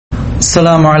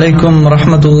السلام عليكم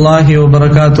ورحمة الله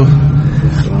وبركاته.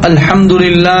 الحمد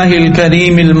لله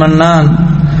الكريم المنان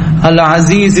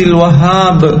العزيز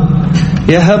الوهاب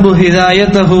يهب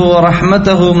هدايته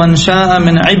ورحمته من شاء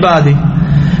من عباده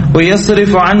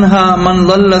ويصرف عنها من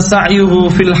ضل سعيه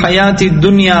في الحياة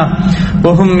الدنيا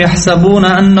وهم يحسبون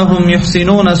أنهم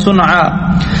يحسنون صنعا.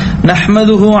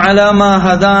 نحمده على ما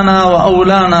هدانا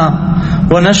وأولانا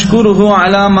ونشكره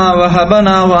على ما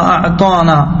وهبنا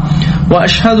وأعطانا.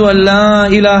 وأشهد أن لا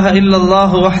إله إلا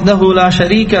الله وحده لا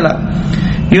شريك له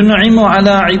ينعم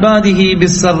على عباده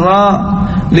بالسراء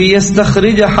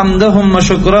ليستخرج حمدهم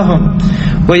وشكرهم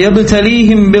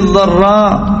ويبتليهم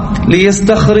بالضراء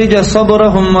ليستخرج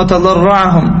صبرهم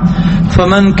وتضرعهم.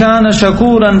 فمن كان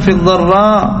شكورا في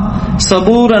الضراء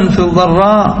صبورا في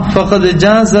الضراء فقد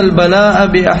جاز البلاء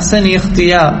بأحسن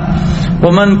اختيار.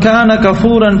 ومن كان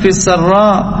كفورا في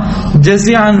السراء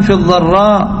جزعا في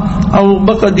الضراء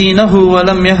أوبق دينه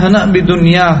ولم يهنأ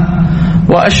بدنياه.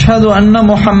 وأشهد أن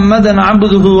محمدا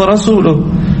عبده ورسوله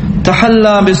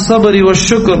تحلى بالصبر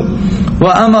والشكر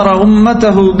وأمر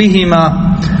أمته بهما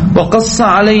وقص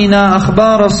علينا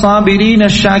أخبار الصابرين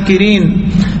الشاكرين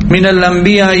من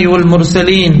الأنبياء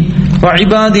والمرسلين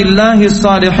وعباد الله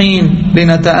الصالحين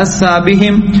لنتأسى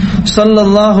بهم صلى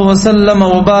الله وسلم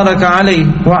وبارك عليه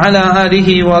وعلى آله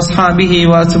وأصحابه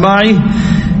وأتباعه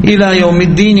إلى يوم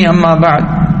الدين. أما بعد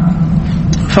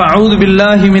فأعوذ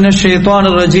بالله من الشيطان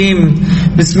الرجيم.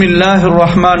 بسم الله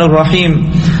الرحمن الرحيم.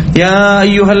 يا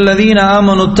أيها الذين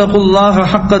آمنوا اتقوا الله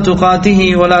حق تقاته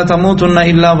ولا تموتن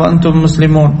إلا وأنتم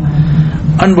مسلمون.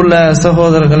 அன்புள்ள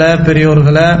சகோதரர்களே,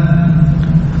 பெரியோர்களே,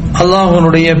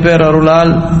 அல்லாஹ்வுடைய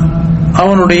பேரருளால்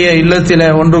அவனுடைய இல்லத்திலே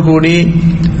ஒன்று கூடி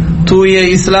தூய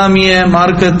இஸ்லாமிய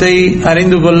மார்க்கத்தை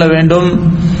அறிந்து கொள்ள வேண்டும்,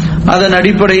 அதன்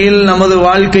அடிப்படையில் நமது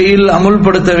வாழ்க்கையில்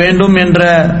அமுல்படுத்த வேண்டும் என்ற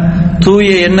தூய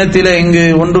எண்ணத்திலே இங்கு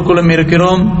ஒன்று குழுமி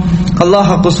இருக்கிறோம்.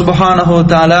 அல்லாஹ் சுப்ஹானஹு வ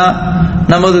தஆலா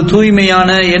நமது தூய்மையான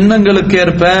எண்ணங்களுக்கு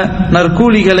ஏற்ப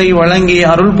நற்கூலிகளை வழங்கி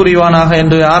அருள் புரிவானாக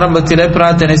என்று ஆரம்பத்திலே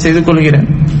பிரார்த்தனை செய்து கொள்கிறேன்.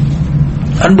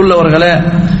 அன்புள்ளவர்களே,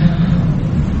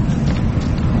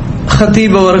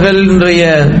 ஹத்தீப் அவர்கள் இன்றைய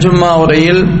ஜும்மா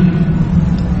உரையில்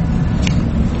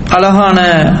அழகான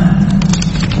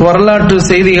வரலாற்று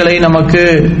செய்திகளை நமக்கு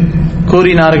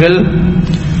கூறினார்கள்.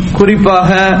 குறிப்பாக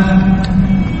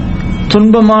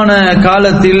துன்பமான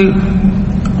காலத்தில்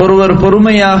ஒருவர்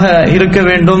பொறுமையாக இருக்க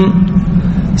வேண்டும்,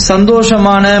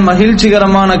 சந்தோஷமான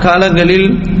மகிழ்ச்சிகரமான காலங்களில்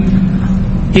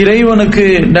இறைவனுக்கு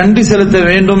நன்றி செலுத்த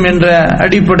வேண்டும் என்ற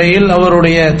அடிப்படையில்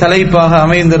அவருடைய தலைப்பாக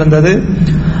அமைந்திருந்தது.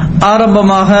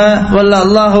 ஆரம்பமாக வல்ல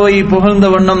அல்லாஹுவை புகழ்ந்த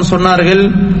வண்ணம் சொன்னார்கள்,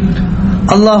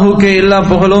 அல்லாஹுக்கே எல்லா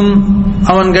புகழும்,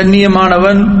 அவன்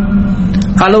கண்ணியமானவன்,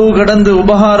 அளவு கடந்து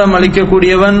உபகாரம்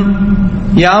அளிக்கக்கூடியவன்,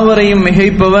 யாவரையும்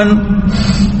மிகைப்பவன்,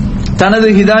 தனது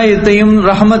ஹிதாயத்தையும்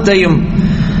ரஹமத்தையும்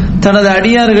தனது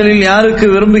அடியார்களில் யாருக்கு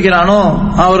விரும்புகிறானோ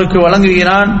அவருக்கு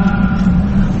வழங்குகிறான்.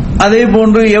 அதே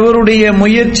போன்று எவருடைய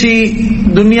முயற்சி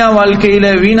துன்யா வாழ்க்கையில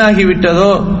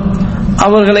வீணாகிவிட்டதோ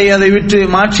அவர்களை அதை விட்டு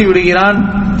மாற்றி விடுகிறான்.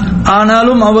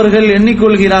 ஆனாலும் அவர்கள்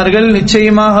எண்ணிக்கொள்கிறார்கள்,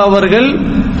 நிச்சயமாக அவர்கள்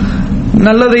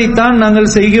நல்லதைத்தான்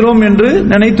நாங்கள் செய்கிறோம் என்று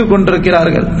நினைத்துக்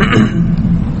கொண்டிருக்கிறார்கள்.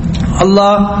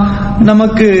 அல்லாஹ்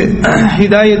நமக்கு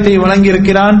ஹிதாயத்தை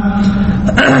வழங்கியிருக்கிறான்,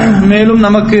 மேலும்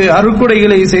நமக்கு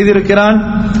அருட்கொடைகளை செய்திருக்கிறான்.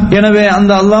 எனவே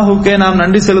அந்த அல்லாஹுக்கே நாம்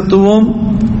நன்றி செலுத்துவோம்,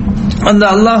 அந்த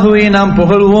அல்லாஹுவை நாம்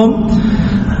புகழ்வோம்.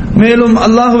 மேலும்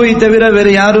அல்லாஹுவை தவிர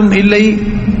வேறு யாரும் இல்லை,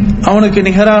 அவனுக்கு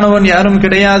நிகரானவன் யாரும்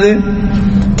கிடையாது.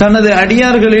 தனது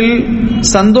அடியார்களில்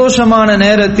சந்தோஷமான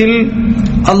நேரத்தில்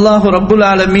அல்லாஹு ரப்புல்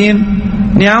ஆலமீன்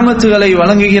நியாமத்துகளை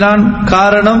வழங்குகிறான்.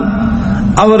 காரணம்,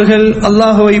 அவர்கள்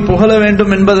அல்லாஹுவை புகழ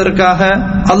வேண்டும் என்பதற்காக,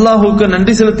 அல்லாஹுக்கு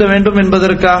நன்றி செலுத்த வேண்டும்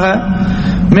என்பதற்காக.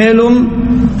 மேலும்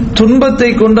துன்பத்தை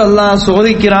கொண்டு அல்லாஹ்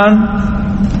சோதிக்கிறான்.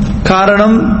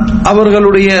 காரணம்,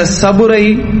 அவர்களுடைய சபுரை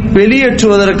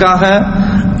வெளியேற்றுவதற்காக,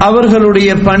 அவர்களுடைய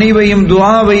பணிவையும்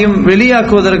துஆவையும்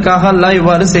வெளியாக்குவதற்காக அல்லாஹ்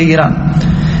இவ்வாறு செய்கிறான்.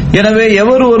 எனவே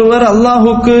எவர் ஒருவர்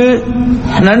அல்லாஹுக்கு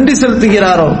நன்றி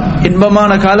செலுத்துகிறாரோ,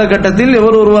 இன்பமான காலகட்டத்தில்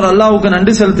எவர் ஒருவர் அல்லாஹுக்கு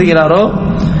நன்றி செலுத்துகிறாரோ,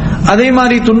 அதே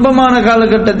மாதிரி துன்பமான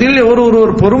காலகட்டத்தில் எவர்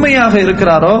ஒருவர் பொறுமையாக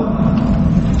இருக்கிறாரோ,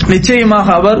 நிச்சயமாக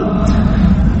அவர்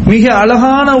மிக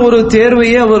அழகான ஒரு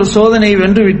தேர்வையே அவர் சோதனை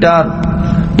வென்று விட்டார்.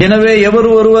 எனவே எவர்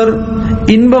ஒருவர்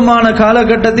இன்பமான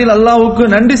காலகட்டத்தில் அல்லாஹுக்கு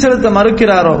நன்றி செலுத்த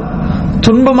மறுக்கிறாரோ,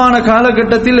 துன்பமான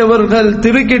காலகட்டத்தில் அவர்கள்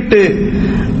திடுக்கிட்டு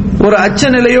ஒரு அச்ச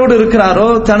நிலையோடு இருக்கிறாரோ,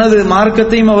 தனது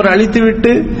மார்க்கத்தையும் அவர்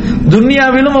அழித்துவிட்டு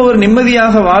துன்யாவிலும் அவர்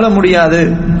நிம்மதியாக வாழ முடியாது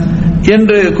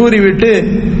என்று கூறிவிட்டு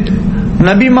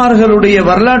நபிமார்களுடைய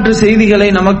வரலாற்று செய்திகளை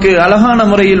நமக்கு அழகான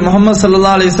முறையில் முஹம்மது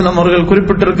ஸல்லல்லாஹு அலைஹி வஸல்லம் அவர்கள்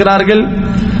குறிப்பிட்டிருக்கிறார்கள்.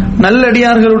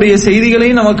 நல்லடியார்களுடைய செய்திகளை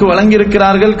நமக்கு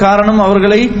வழங்கியிருக்கிறார்கள். காரணம்,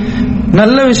 அவர்களை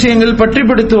நல்ல விஷயங்கள் பற்றி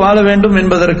பிடித்து வாழ வேண்டும்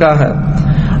என்பதற்காக.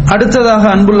 அடுத்ததாக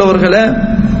அன்புள்ளவர்களே,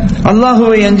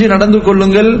 அல்லாஹுவை அஞ்சி நடந்து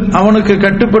கொள்ளுங்கள், அவனுக்கு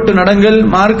கட்டுப்பட்டு நடங்கள்,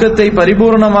 மார்க்கத்தை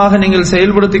பரிபூர்ணமாக நீங்கள்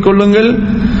செயல்படுத்திக் கொள்ளுங்கள்,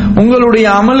 உங்களுடைய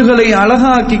அமல்களை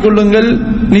அழகாக்கிக் கொள்ளுங்கள்.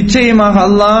 நிச்சயமாக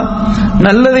அல்லாஹ்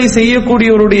நல்லதை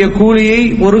செய்யக்கூடியவருடைய கூலியை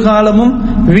ஒரு காலமும்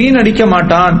வீணடிக்க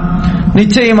மாட்டான்.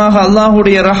 நிச்சயமாக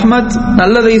அல்லாஹுடைய ரஹ்மத்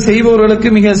நல்லதை செய்பவர்களுக்கு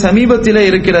மிக சமீபத்திலே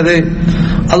இருக்கிறது.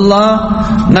 அல்லாஹ்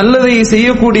நல்லதை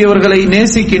செய்யக்கூடியவர்களை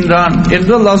நேசிக்கின்றான்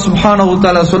என்று அல்லாஹ் சுப்ஹானஹு வ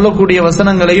தஆலா சொல்லக்கூடிய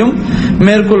வசனங்களையும்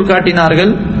மேற்கோள்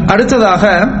காட்டினார்கள். அடுத்ததாக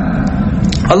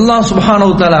அல்லாஹ்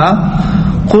சுப்ஹானஹு வ தஆலா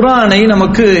குர்ஆனை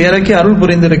நமக்கு இறக்கி அருள்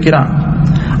புரிந்திருக்கிறான்.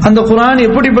 அந்த குர்ஆன்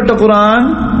எப்படிப்பட்ட குர்ஆன்?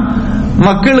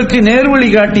 மக்களுக்கு நேர்வழி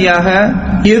காட்டியாக,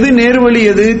 எது நேர்வழி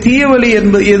எது தீயவழி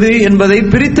எது என்பதை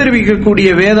பிரித்தறிவிக்கக்கூடிய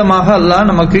வேதமாக அல்லாஹ்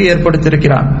நமக்கு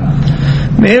ஏற்படுத்தியிருக்கிறான்.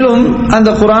 மேலும் அந்த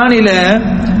குர்ஆனில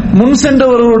முன்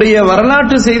சென்றவர்களுடைய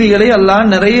வரலாற்று செய்திகளை அல்லாஹ்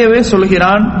நிறையவே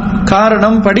சொல்கிறான்.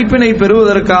 காரணம், படிப்பினை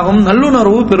பெறுவதற்காகவும்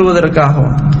நல்லுணர்வு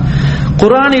பெறுவதற்காகவும்.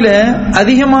 குர்ஆனில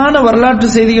அதிகமான வரலாற்று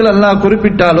செய்திகள் அல்லாஹ்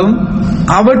குறிப்பிட்டாலும்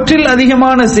அவற்றில்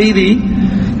அதிகமான செய்தி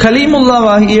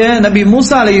கலீமுல்லாஹ்வாகிய நபி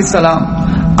மூசா அலைஹிஸ்ஸலாம்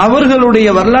அவர்களுடைய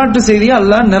வரலாற்று செய்தியை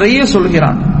அல்லாஹ் நிறைய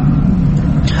சொல்கிறான்.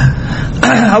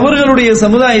 அவர்களுடைய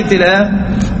சமுதாயத்தில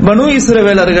பனு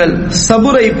இஸ்ரவேலர்கள்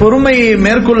சபுரை பொறுமையை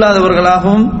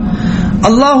மேற்கொள்ளாதவர்களாகவும்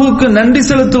அல்லாஹுக்கு நன்றி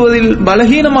செலுத்துவதில்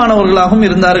பலகீனமானவர்களாகவும்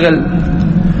இருந்தார்கள்.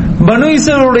 பனு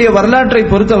இஸ்ரவேலுடைய வரலாற்றை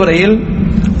பொறுத்தவரையில்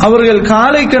அவர்கள்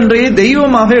காளை கன்றையை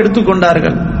தெய்வமாக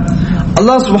எடுத்துக்கொண்டார்கள்.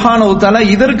 அல்லாஹ் சுப்ஹானஹு வ தஆலா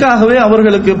இதற்காகவே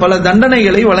அவர்களுக்கு பல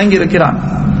தண்டனைகளை வழங்கியிருக்கிறான்.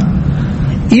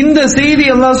 இந்த செய்தி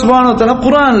அல்லாஹ் சுப்ஹானஹு வ தஆலா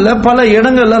குர்ஆன்ல பல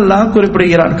இடங்கள் அல்லாஹ்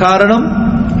குறிப்பிடுகிறான். காரணம்,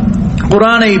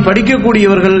 குர்ஆனை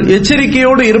படிக்கக்கூடியவர்கள்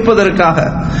எச்சரிக்கையோடு இருப்பதற்காக,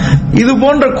 இது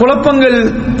போன்ற குழப்பங்கள்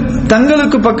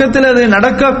தங்களுக்கு பக்கத்தில் அது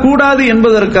நடக்க கூடாது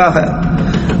என்பதற்காக.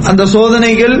 அந்த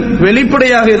சோதனைகள்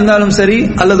வெளிப்படையாக இருந்தாலும் சரி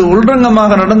அல்லது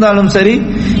உள்ரங்கமாக நடந்தாலும் சரி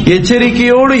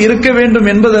எச்சரிக்கையோடு இருக்க வேண்டும்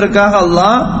என்பதற்காக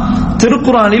அல்லாஹ்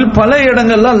திருக்குர்ஆனில் பல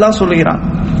இடங்கள்ல அல்லாஹ் சொல்கிறான்.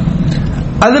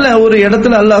 அதுல ஒரு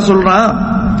இடத்துல அல்லாஹ் சொல்றான்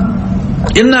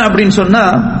என்ன அப்படின்னு சொன்னா,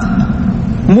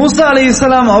 மூசா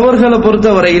அலைஹிஸ்ஸலாம் அவர்களை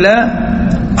பொறுத்தவரையில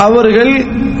அவர்கள்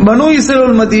பனு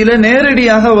இஸ்ரவேல் மத்தியில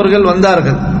நேரடியாக அவர்கள்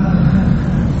வந்தார்கள்.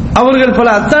 அவர்கள் பல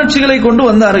அத்தாட்சிகளை கொண்டு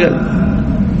வந்தார்கள்.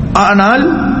 ஆனால்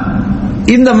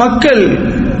இந்த மக்கள்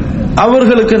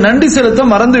அவர்களுக்கு நன்றி செலுத்த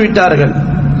மறந்து விட்டார்கள்.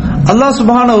 அல்லாஹ்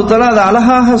சுப்ஹானஹு வ தஆலா அதை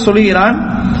அழகாக சொல்கிறான்.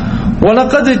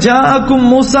 வலகத் ஜாஅக்கும்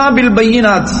மூஸா பில்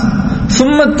பையினாத்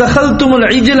ثم اتخذتم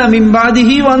العجل من بعده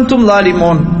وانتم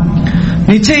ظالمون.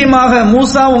 நிச்சயமாக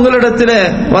மூசா உங்களிடத்தில்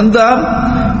வந்தார்,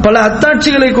 பல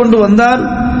அத்தாட்சிகளை கொண்டு வந்தார்,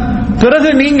 பிறகு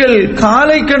நீங்கள்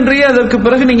காளை கன்றையே அதற்கு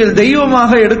பிறகு நீங்கள்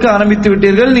தெய்வமாக எடுக்க ஆரம்பித்து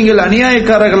விட்டீர்கள், நீங்கள்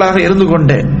அநியாயக்காரர்களாக இருந்து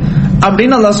கொண்டே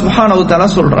அப்படின்னு அல்லாஹ் சுப்ஹானஹு வ தஆலா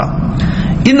சொல்றான்.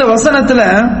 இந்த வசனத்துல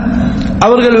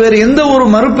அவர்கள் வேறு எந்த ஒரு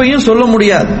மறுப்பையும் சொல்ல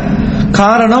முடியாது.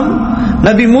 காரணம்,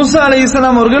 நபி மூசா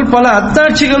அலைஹிஸ்ஸலாம் அவர்கள் பல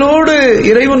அத்தாட்சிகளோடு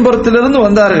இறைவன் புறத்திலிருந்து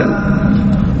வந்தார்கள்,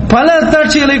 பல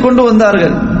அத்தாட்சிகளை கொண்டு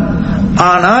வந்தார்கள்.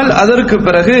 ஆனால் அதற்கு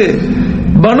பிறகு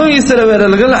பனு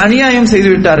இஸ்ரவேலர்கள் அநியாயம்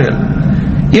செய்துவிட்டார்கள்.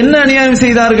 என்ன அநியாயம்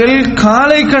செய்தார்கள்?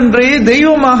 காளை கன்றையை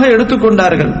தெய்வமாக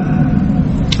எடுத்துக்கொண்டார்கள்.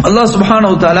 அல்லாஹ்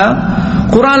சுப்ஹானஹு வ தஆலா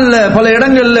குர்ஆன்ல பல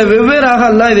இடங்கள்ல வெவ்வேறாக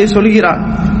அல்லாஹ் இதை சொல்கிறான்.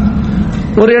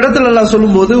 ஒரு இடத்துல அல்லாஹ்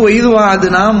சொல்லும்போது வஇது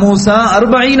வஅத்னா மூஸா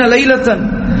 40 லைலத்தன்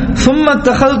ثم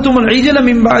اتخذتم العجل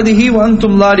من بعده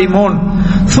وانتم ظالمون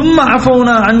ثم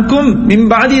عفونا عنكم من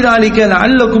بعد ذلك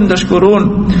لعلكم تشكرون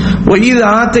وإذ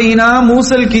آتينا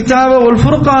موسى الكتاب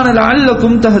والفرقان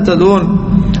لعلكم تهتدون.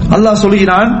 அல்லாஹ்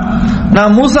சொல்கிறான்,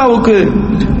 நாம் மூசாவுக்கு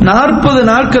 40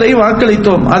 நாட்களை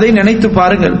வாக்களித்தோம், அதை நினைத்து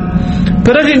பாருங்கள்.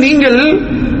 பிறகு நீங்கள்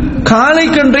காளை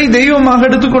கன்றை தெய்வமாக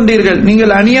எடுத்துக்கொண்டீர்கள்,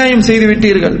 நீங்கள் அநியாயம் செய்து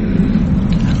விட்டீர்கள்.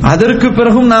 அதற்கு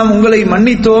பிறகும் நாம் உங்களை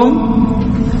மன்னித்தோம்,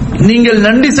 நீங்கள்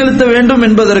நன்றி செலுத்த வேண்டும்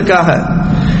என்பதற்காக.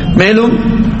 மேலும்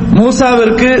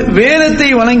மூசாவிற்கு வேதத்தை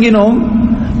வழங்கினோம்,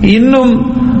 இன்னும்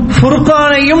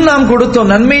ஃபுர்கானையும் நாம்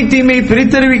கொடுத்தோம், நன்மை தீமை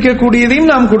பிரித்தறிவிக்க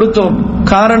கூடியதையும் நாம் கொடுத்தோம்.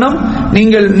 காரணம்,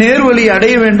 நீங்கள் நேர்வழி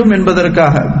அடைய வேண்டும்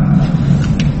என்பதற்காக.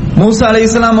 மூசா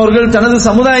அலைஹிஸ்ஸலாம் அவர்கள் தனது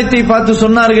சமுதாயத்தை பார்த்து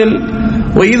சொன்னார்கள்,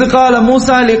 وَإِذْ قَالَ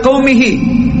مُوسَى لِقَوْمِهِ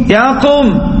يَا قَوْمِ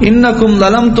إِنَّكُمْ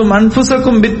ظَلَمْتُمْ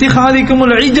أَنفُسَكُمْ بِاتِّخَاذِكُمُ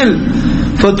الْعِجْلَ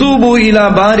فَتُوبُوا إِلَى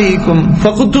بَارِئِكُمْ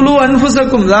فَاقْتُلُوا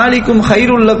أَنفُسَكُمْ ذَلِكُمْ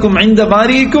خَيْرٌ لَكُمْ عِندَ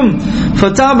بَارِئِكُمْ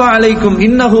فَتَابَ عَلَيْكُمْ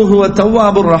إِنَّهُ هُوَ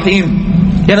التَّوَّابُ الرَّحِيمُ.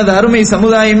 எனது அருமை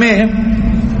சமுதாயமே,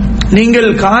 நீங்கள்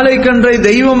காளை கன்றை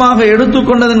தெய்வமாக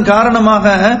எடுத்துக்கொண்டதன் காரணமாக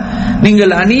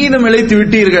நீங்கள் அநீதம் இழைத்து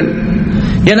விட்டீர்கள்.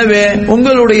 எனவே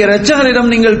உங்களுடைய இரட்சகரிடம்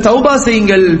நீங்கள் தௌபா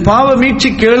செய்யுங்கள், பாவ மீட்சி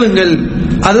கேளுங்கள்,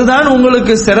 அதுதான்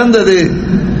உங்களுக்கு சிறந்தது.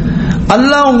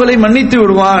 அல்லாஹ் உங்களை மன்னித்து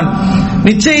விடுவான்.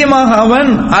 நிச்சயமாக அவன்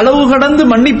அளவு கடந்து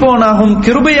மன்னிப்பவனாகவும்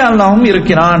கிருபையாளனாகவும்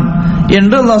இருக்கிறான்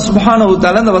என்று அல்லாஹ் சுப்ஹானஹு வ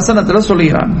தஆலா இந்த வசனத்துல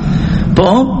சொல்கிறான். இப்போ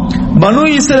பனு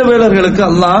இஸ்ரவேலர்களுக்கு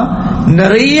அல்லாஹ்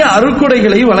நிறைய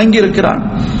அருட்கொடைகளை வழங்கி இருக்கிறான்.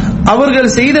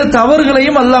 அவர்கள் செய்த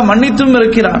தவறுகளையும் அல்லாஹ் மன்னித்தும்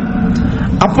இருக்கிறான்.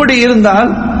 அப்படி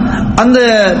இருந்தால் அந்த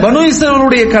பனு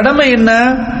இஸ்ரவேலுடைய கடமை என்ன?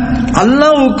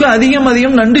 அல்லாஹ்வுக்கு அதிகம்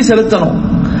அதிகம் நன்றி செலுத்தணும்.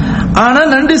 ஆனா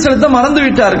நன்றி செலுத்த மறந்து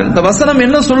விட்டார்கள். இந்த வசனம்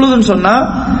என்ன சொல்லுதுன்னு சொன்னா,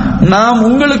 நாம்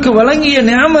உங்களுக்கு வழங்கிய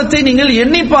நியாமத்தை நீங்கள்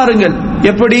எண்ணி பாருங்கள்.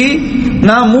 எப்படி?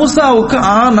 நாம் மூசாவுக்கு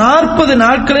 40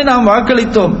 நாட்களை நாம்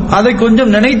வாக்களித்தோம், அதை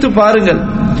கொஞ்சம் நினைத்து பாருங்கள்.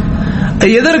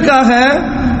 எதற்காக?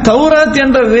 தௌராத்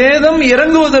என்ற வேதம்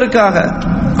இறங்குவதற்காக.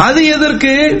 அது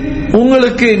எதற்கு?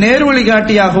 உங்களுக்கு நேர்வழி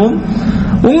காட்டியாகவும்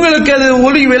உங்களுக்கு அது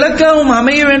ஒளி விளக்காகவும்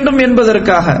அமைய வேண்டும்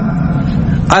என்பதற்காக.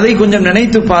 அதை கொஞ்சம்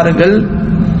நினைத்து பாருங்கள்.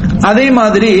 அதே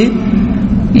மாதிரி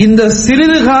இந்த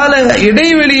சிறிது கால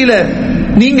இடைவெளியில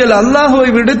நீங்கள் அல்லாஹ்வை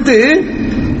விடுத்து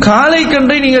காளை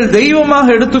கன்றை நீங்கள் தெய்வமாக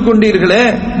எடுத்துக்கொண்டீர்களே,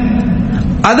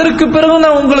 அதற்கு பிறகு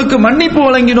நான் உங்களுக்கு மன்னிப்பு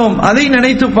வழங்கினோம், அதை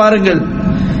நினைத்து பாருங்கள்.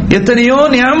 எத்தனையோ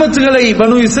நியாமத்துகளை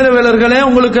பனு இஸ்ரவேலர்களே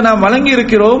உங்களுக்கு நாம் வழங்கி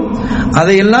இருக்கிறோம்,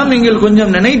 அதையெல்லாம் நீங்கள்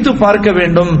கொஞ்சம் நினைத்து பார்க்க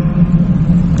வேண்டும்.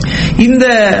 இந்த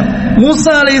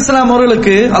மூசா அலைஹிஸ்ஸலாம்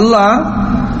அவர்களுக்கு அல்லாஹ்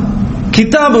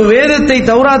கிதாபு வேதத்தை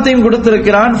தௌராத்தையும்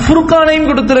கொடுத்திருக்கிறான், ஃபுர்கானையும்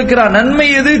கொடுத்திருக்கிறான். நன்மை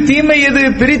எது தீமை எது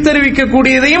பிரித்தறிவிக்க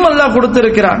கூடியதையும் அல்லாஹ்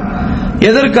கொடுத்திருக்கிறான்.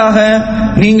 எதற்காக?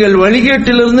 நீங்கள்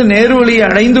வழிகேட்டிலிருந்து நேர்வழியை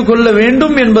அடைந்து கொள்ள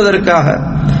வேண்டும் என்பதற்காக.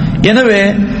 எனவே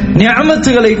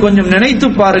நியாமத்துகளை கொஞ்சம் நினைத்து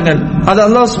பாருங்கள். அது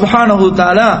அல்லாஹ் சுப்ஹானஹு வ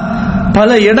தஆலா பல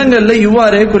இடங்கள்ல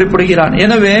இவ்வாறே குறிப்பிடுகிறான்.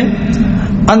 எனவே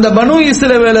அந்த பனு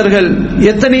இஸ்ரவேலர்கள்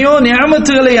எத்தனையோ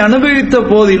நியாமத்துகளை அனுபவித்த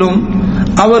போதிலும்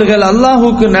அவர்கள்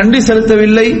அல்லாஹுக்கு நன்றி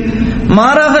செலுத்தவில்லை.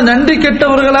 மாறாக நன்றி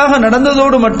கெட்டவர்களாக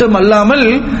நடந்ததோடு மட்டுமல்லாமல்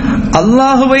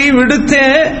அல்லாஹுவை விடுத்தே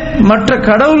மற்ற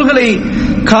கடவுள்களை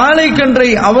காளை கன்றை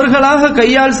அவர்களாக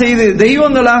கையால் செய்து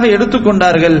தெய்வங்களாக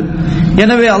எடுத்துக்கொண்டார்கள்.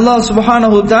 எனவே அல்லாஹ்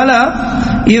சுப்ஹானஹு வ தஆலா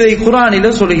இதை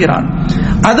குர்ஆனிலே சொல்கிறான்.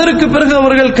 அதற்கு பிறகு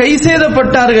அவர்கள் கை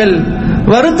சேதப்பட்டார்கள்,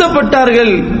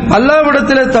 வருத்தப்பட்டார்கள்,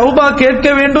 அல்லாஹ்விடத்திலே தௌபா கேட்க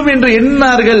வேண்டும் என்று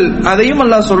எண்ணினார்கள். அதையும்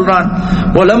அல்லாஹ் சொல்றான்.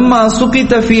 வலம்மா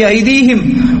சுகித ஃபீ ஐதீஹிம்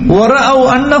வரஅவ்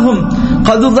அன்னஹும்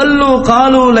கத் ضلوا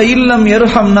قالوا لئن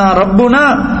يرحمنا ربنا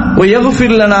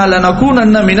ويغفر لنا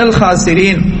لنكونن من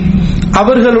الخاسرين.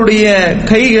 அவர்களுடைய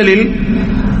கைகளில்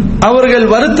அவர்கள்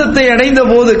வருத்தத்தை அடைந்த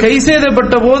போது, கை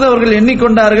சேதப்பட்ட போது அவர்கள்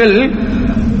எண்ணிக்கொண்டார்கள்,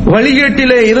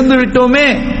 வழிகேட்டிலே இருந்து விட்டோமே,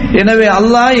 எனவே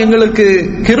அல்லாஹ் எங்களுக்கு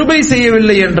கிருபை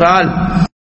செய்யவில்லை என்றால்,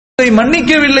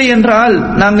 மன்னிக்கவில்லை என்றால்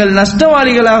நாங்கள்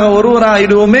நஷ்டவாளிகளாக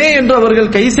ஒருவராயிடுவோமே என்று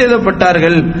அவர்கள் கை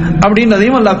சேதப்பட்டார்கள்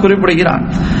அப்படின்றதையும் அல்லாஹ் குறிப்பிடுகிறான்.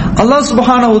 அல்லாஹ்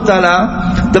சுப்ஹானஹு வ தஆலா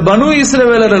இந்த பனு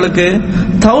இஸ்ரவேலர்களுக்கு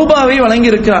தௌபாவை வழங்கி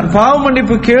இருக்கிறான். பாவ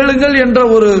மன்னிப்பு கேளுங்கள் என்ற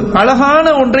ஒரு அழகான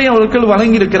ஒன்றை அவர்கள்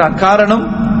வழங்கி இருக்கிறான். காரணம்,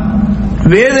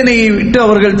 வேதனையை விட்டு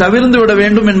அவர்கள் தவிர்ந்து விட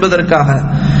வேண்டும் என்பதற்காக.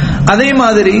 அதே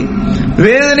மாதிரி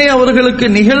வேதனை அவர்களுக்கு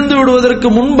நிகழ்ந்து விடுவதற்கு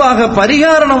முன்பாக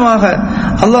பரிகாரணமாக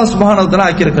அல்லாஹ் சுப்ஹானஹு வ தஆலா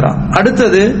ஆக்கியிருக்கிறான்.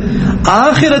 அடுத்தது,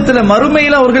 ஆகிரத்துல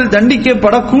மறுமையில் அவர்கள்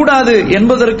தண்டிக்கப்படக்கூடாது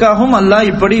என்பதற்காகவும் அல்லாஹ்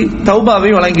இப்படி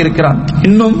தௌபாவை வழங்கியிருக்கிறான்.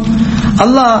 இன்னும்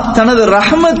அல்லாஹ் தனது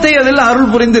ரஹமத்தை அதில்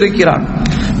அருள் புரிந்திருக்கிறான்.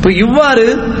 இப்ப இவ்வாறு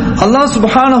அல்லாஹ்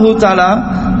சுப்ஹானஹு வ தஆலா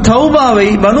தௌபாவை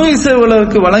பனு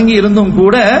இஸ்ரவேலருக்கு வழங்கி இருந்தும்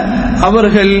கூட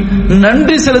அவர்கள்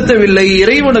நன்றி செலுத்தவில்லை,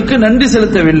 இறைவனுக்கு நன்றி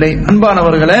செலுத்தவில்லை.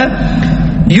 அன்பானவர்களே,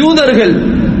 யூதர்கள்,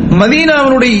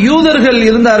 மதீனாவினுடைய யூதர்கள்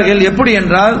இருந்தார்கள். எப்படி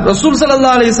என்றால், ரசூல்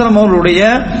ஸல்லல்லாஹு அலைஹி வஸல்லம் அவர்களுடைய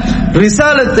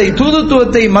ரிசாலத்தை,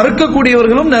 தூதுத்துவத்தை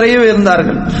மறுக்கக்கூடியவர்களும் நிறைய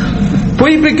இருந்தார்கள்.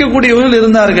 பொய்ப்பிக்கக்கூடியவர்கள்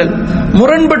இருந்தார்கள்,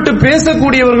 முரண்பட்டு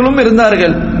பேசக்கூடியவர்களும்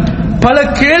இருந்தார்கள், பல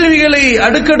கேள்விகளை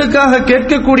அடுக்கடுக்காக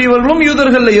கேட்கக்கூடியவர்களும்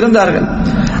யூதர்கள் இருந்தார்கள்.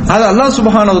 அது அல்லாஹ்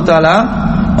சுப்ஹானஹு வ தஆலா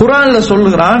குர்ஆன்ல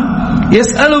சொல்கிறான்,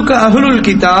 யஸ்அலுக அஹ்லுல்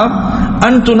கிதாப்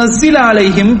அன் துனஸ்ஸில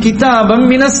அலைஹிம் கிதாபம்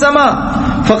மினஸ் ஸமா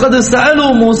ஃபகத் ஸஅலு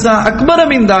மூஸா அக்பர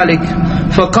மின் தாலிக்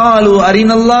ஃபகாலு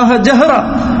அரினல்லாஹ ஜஹரா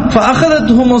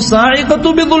ஃபஅഖذتهم الصاعقة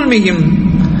بظلمهم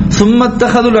ثم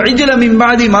اتخذوا العجل من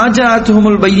بعد ما جاءتهم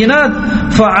البينات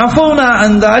فعفونا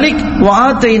عن ذلك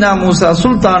وآتينا موسى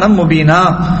سلطانا مبينا.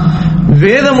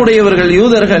 வேதமுடையவர்கள்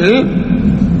யூதர்கள்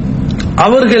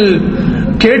அவர்கள்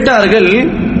கேட்டார்கள்,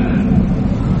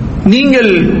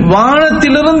 நீங்கள்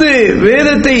வானத்திலிருந்து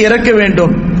வேதத்தை இறக்க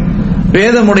வேண்டும்.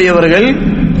 வேதமுடையவர்கள்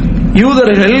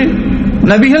யூதர்கள்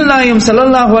நபிகள் நாயகம்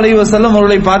ஸல்லல்லாஹு அலைஹி வஸல்லம்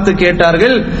அவர்களை பார்த்து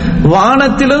கேட்டார்கள்,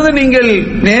 வானத்திலிருந்து நீங்கள்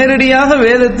நேரடியாக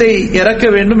வேதத்தை இறக்க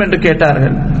வேண்டும் என்று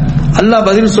கேட்டார்கள். அல்லாஹ்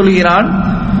பதில் சொல்கிறான்,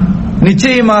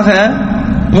 நிச்சயமாக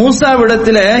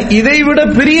மூசாவிடத்தில் இதைவிட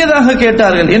பெரியதாக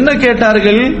கேட்டார்கள். என்ன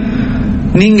கேட்டார்கள்?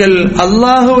 நீங்கள்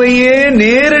அல்லாஹுவையே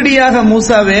நேரடியாக,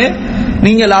 மூசாவே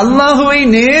நீங்கள் அல்லாஹுவை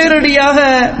நேரடியாக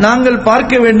நாங்கள்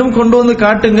பார்க்க வேண்டும், கொண்டு வந்து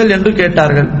காட்டுங்கள் என்று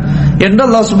கேட்டார்கள். என்று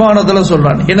அல்லாஹ் சுப்ஹானஹு வ தஆலா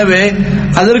சொல்றான். எனவே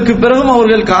அதற்கு பிறகும்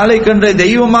அவர்கள் காளை கன்றை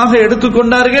தெய்வமாக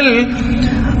எடுத்துக்கொண்டார்கள்.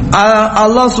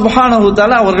 அல்லாஹ் சுப்ஹானஹு வ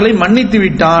தஆலா அவர்களை மன்னித்து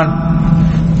விட்டான்.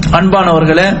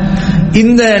 அன்பானவர்களே,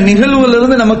 இந்த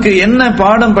நிகழ்விலிருந்து நமக்கு என்ன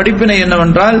பாடம் படிப்பினை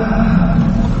என்னவென்றால்,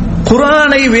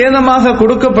 குர்ஆனை வேதமாக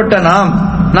கொடுக்கப்பட்ட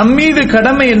நம்மீது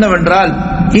கடமை என்னவென்றால்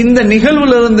இந்த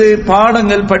நிகழ்விலிருந்து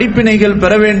பாடங்கள் படிப்பினைகள்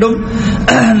பெற வேண்டும்,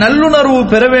 நல்லுணர்வு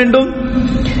பெற வேண்டும்.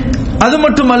 அது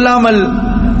மட்டுமல்லாமல்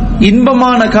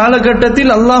இன்பமான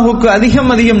காலகட்டத்தில் அல்லாஹுக்கு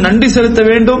அதிகம் நன்றி செலுத்த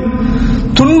வேண்டும்.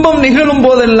 துன்பம் நிகழும்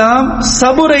போதெல்லாம்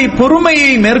சபுரை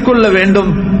பொறுமையை மேற்கொள்ள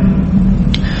வேண்டும்.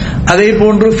 அதே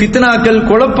போன்று ஃபித்னாக்கள்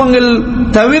குழப்பங்கள்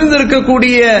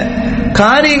தவிர்ந்திருக்கக்கூடிய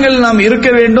காரியங்கள் நாம் இருக்க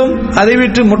வேண்டும். அதை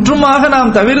விட்டு முற்றுமாக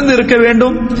நாம் தவிர்ந்து இருக்க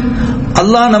வேண்டும்.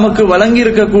 அல்லாஹ் நமக்கு வழங்கி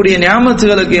இருக்கக்கூடிய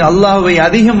நியாமத்துகளுக்கு அல்லாஹ்வை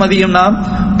அதிகம் நாம்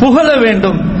புகழ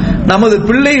வேண்டும். நமது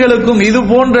பிள்ளைகளுக்கும் இது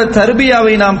போன்ற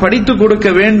தர்பியாவை நாம் படித்து கொடுக்க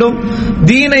வேண்டும்.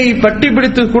 தீனை பட்டி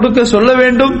பிடித்து கொடுக்க சொல்ல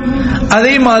வேண்டும்.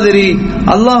 அதே மாதிரி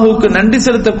அல்லாஹுக்கு நன்றி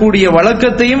செலுத்தக்கூடிய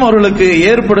வழக்கத்தையும் அவர்களுக்கு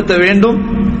ஏற்படுத்த வேண்டும்.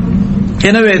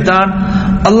 எனவே தான்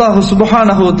அல்லாஹ்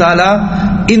சுப்ஹானஹு வ தஆலா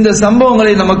இந்த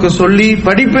சம்பவங்களை நமக்கு சொல்லி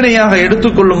படிப்பினையாக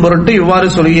எடுத்துக்கொள்ளும் பொருட்டு இவ்வாறு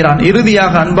சொல்கிறான்.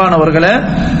 இறுதியாக அன்பானவர்களே,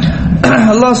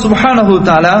 அல்லாஹ் சுப்ஹானஹு வ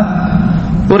தஆலா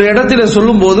ஒரு இடத்துல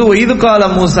சொல்லும் போது, வஇது கால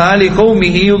மூஸா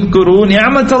லிகௌமிஹி யுذ்குரு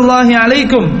நிஅமத்தல்லாஹி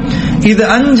அலைக்கும் இது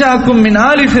அன்ஜாக்கும் மின்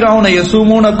ஆலி ஃபிரௌன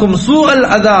யஸூமுனக்கும் சூஅல்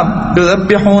அஸாப்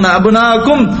யுذبحون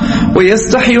அப்னாக்கும்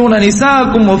வயஸ்தஹியூன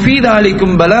நிசாஅக்கும் வஃபீ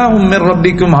தாலிக்கும் பலாஉம் மிர்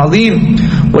ரப்பிக்கும் அதீம்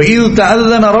وَإِذْ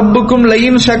تَأَذَّنَ رَبُّكُمْ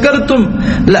لَئِنْ شَكَرْتُمْ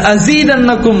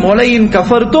لَأَزِيدَنَّكُمْ وَلَئِنْ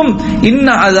كَفَرْتُمْ إِنَّ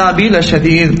عَذَابِي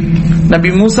لَشَدِيدٌ. நபி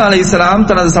மூஸா அலைஹிஸ்ஸலாம்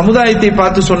தனது சமுதாயத்தை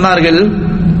பார்த்து சொன்னார்கள்,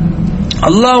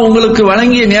 அல்லாஹ் உங்களுக்கு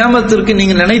வழங்கிய நியாமத்திற்கு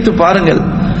நீங்கள் நினைத்து பாருங்கள்.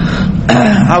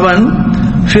 அவன்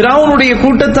ஃபிரௌனுடைய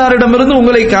கூட்டத்தாரிடமிருந்து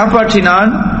உங்களை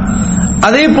காப்பாற்றினான்.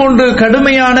 அதே போன்று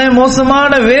கடுமையான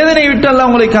மோசமான வேதனை விட்டு அல்லாஹ்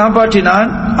உங்களை காப்பாற்றினான்.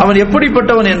 அவன்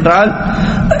எப்படிப்பட்டவன் என்றால்,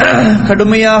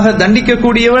 கடுமையாக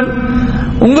தண்டிக்கக்கூடியவன்,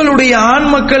 உங்களுடைய ஆண்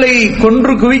மக்களை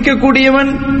கொன்று குவிக்கக்கூடியவன்,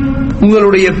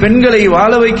 உங்களுடைய பெண்களை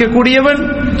வாழ வைக்கக்கூடியவன்.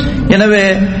 எனவே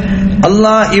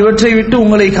அல்லாஹ் இவற்றை விட்டு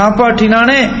உங்களை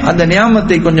காப்பாற்றினானே, அந்த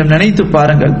நியாமத்தை கொஞ்சம் நினைத்து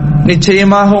பாருங்கள்.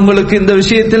 நிச்சயமாக உங்களுக்கு இந்த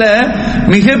விஷயத்தில்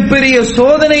மிகப்பெரிய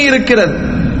சோதனை இருக்கிறது.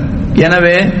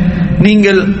 எனவே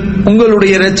நீங்கள்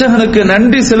உங்களுடைய இரட்சகனுக்கு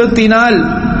நன்றி செலுத்தினால்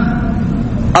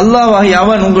அல்லாஹ்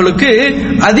அவன் உங்களுக்கு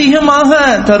அதிகமாக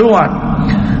தருவான்.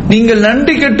 நீங்கள்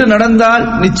நன்றி கெட்டு நடந்தால்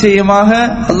நிச்சயமாக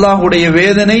அல்லாஹ்வுடைய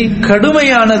வேதனை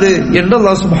கடுமையானது என்று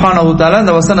அல்லாஹ் சுப்ஹானஹு வ தஆலா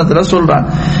இந்த வசனத்துல சொல்றான்.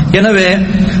 எனவே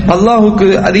அல்லாஹ்வுக்கு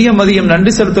அதிகம்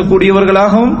நன்றி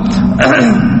செலுத்தக்கூடியவர்களாகவும்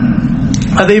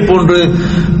அதே போன்று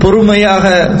பொறுமையாக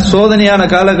சோதனையான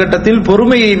காலகட்டத்தில்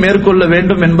பொறுமையை மேற்கொள்ள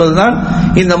வேண்டும் என்பதுதான்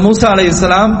இந்த மூஸா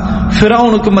அலைஹிஸ்ஸலாம்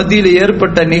ஃபிரௌனுக்கு மத்தியில்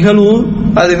ஏற்பட்ட நிகழ்வு.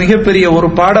 அது மிகப்பெரிய ஒரு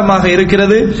பாடமாக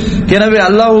இருக்கிறது. எனவே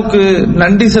அல்லாஹ்வுக்கு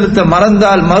நன்றி செலுத்த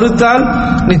மறுத்தால்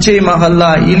நிச்சயமாக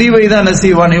அல்லாஹ் இழிவை தான்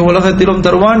நசீவான், உலகத்திலும்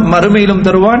தருவான், மறுமையிலும்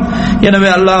தருவான். எனவே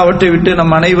அல்லாஹ் அவற்றை விட்டு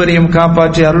நம் அனைவரையும்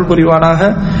காப்பாற்றி அருள்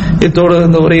புரிவானாக. இத்தோடு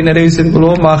இந்த உரையை நிறைவு செய்து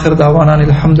கொள்வோம். ஆகிர் தாவானா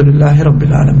அல்ஹம்துலில்லாஹி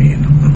ரப்பில் ஆலமீன்.